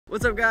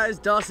What's up guys,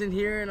 Dawson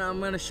here, and I'm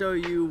going to show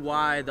you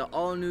why the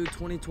all-new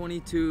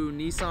 2022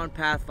 Nissan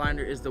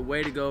Pathfinder is the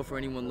way to go for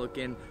anyone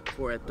looking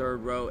for a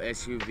third row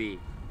SUV.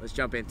 Let's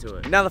jump into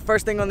it. Now the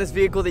first thing on this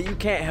vehicle that you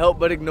can't help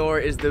but ignore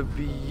is the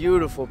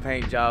beautiful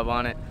paint job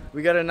on it.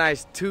 We got a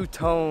nice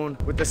two-tone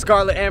with the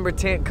scarlet amber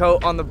tint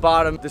coat on the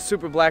bottom, the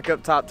super black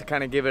up top to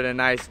kind of give it a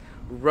nice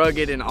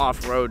rugged and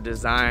off-road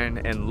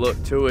design and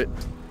look to it.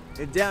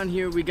 And down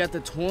here we got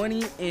the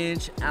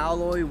 20-inch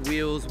alloy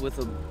wheels with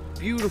a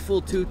beautiful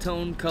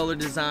two-tone color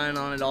design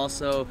on it,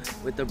 also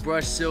with the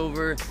brushed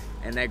silver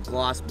and that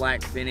gloss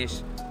black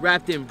finish,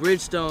 wrapped in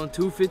Bridgestone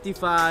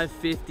 255,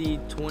 50,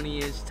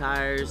 20-inch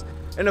tires.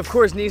 And of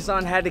course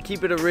Nissan had to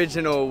keep it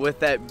original with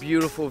that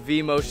beautiful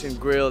V-Motion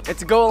grille. And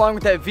to go along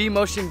with that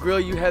V-Motion grille,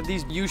 you have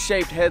these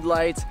U-shaped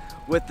headlights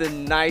with the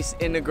nice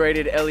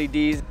integrated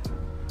LEDs.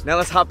 Now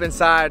let's hop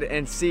inside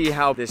and see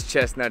how this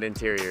chestnut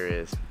interior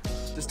is.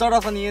 To start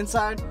off on the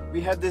inside,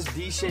 we have this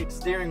D-shaped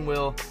steering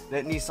wheel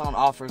that Nissan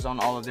offers on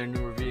all of their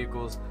newer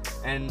vehicles.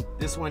 And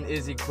this one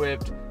is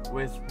equipped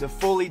with the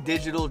fully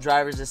digital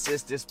driver's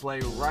assist display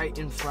right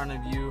in front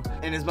of you.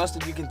 And as most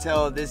of you can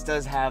tell, this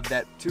does have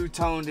that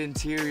two-toned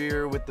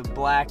interior with the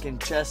black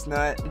and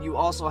chestnut. You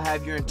also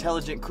have your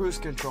intelligent cruise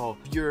control,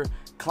 your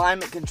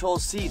climate control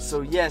seats, so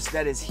yes,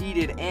 that is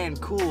heated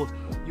and cooled.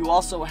 You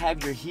also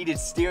have your heated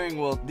steering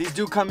wheel. These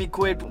do come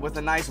equipped with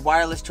a nice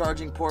wireless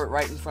charging port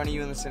right in front of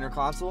you in the center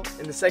console.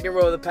 In the second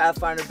row of the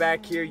Pathfinder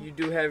back here, you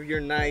do have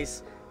your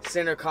nice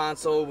center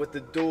console with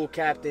the dual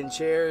captain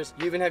chairs.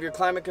 You even have your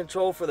climate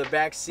control for the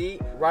back seat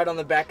right on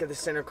the back of the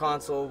center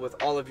console with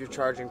all of your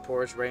charging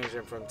ports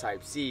ranging from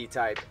type C,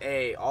 type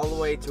A, all the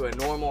way to a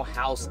normal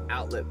house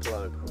outlet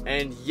plug.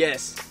 And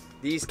yes,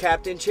 these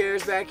captain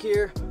chairs back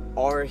here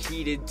are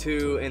heated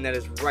too, and that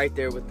is right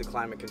there with the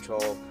climate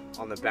control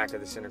on the back of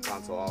the center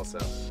console also.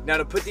 Now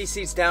to put these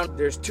seats down,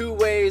 there's two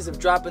ways of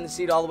dropping the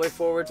seat all the way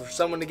forward for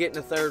someone to get in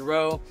the third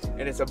row,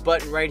 and it's a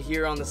button right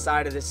here on the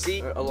side of the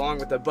seat along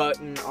with a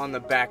button on the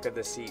back of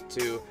the seat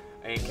too,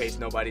 in case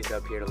nobody's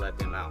up here to let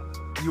them out.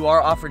 You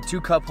are offered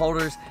two cup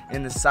holders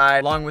in the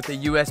side along with a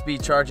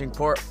USB charging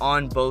port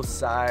on both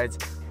sides.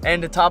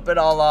 And to top it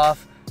all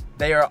off,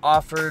 they are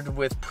offered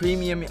with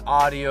premium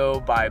audio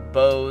by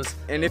Bose.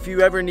 And if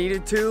you ever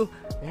needed to,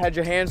 you had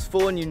your hands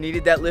full and you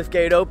needed that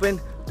liftgate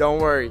open,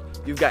 don't worry,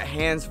 you've got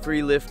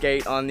hands-free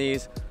liftgate on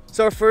these.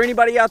 So for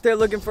anybody out there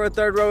looking for a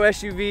third row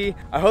SUV,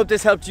 I hope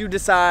this helped you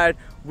decide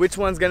which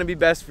one's gonna be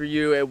best for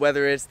you,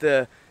 whether it's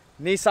the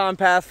Nissan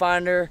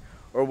Pathfinder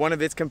or one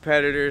of its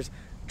competitors.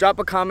 Drop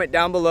a comment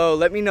down below,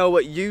 let me know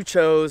what you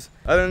chose.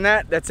 Other than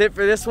that, that's it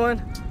for this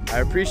one. I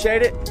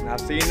appreciate it, and I'll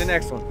see you in the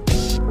next one.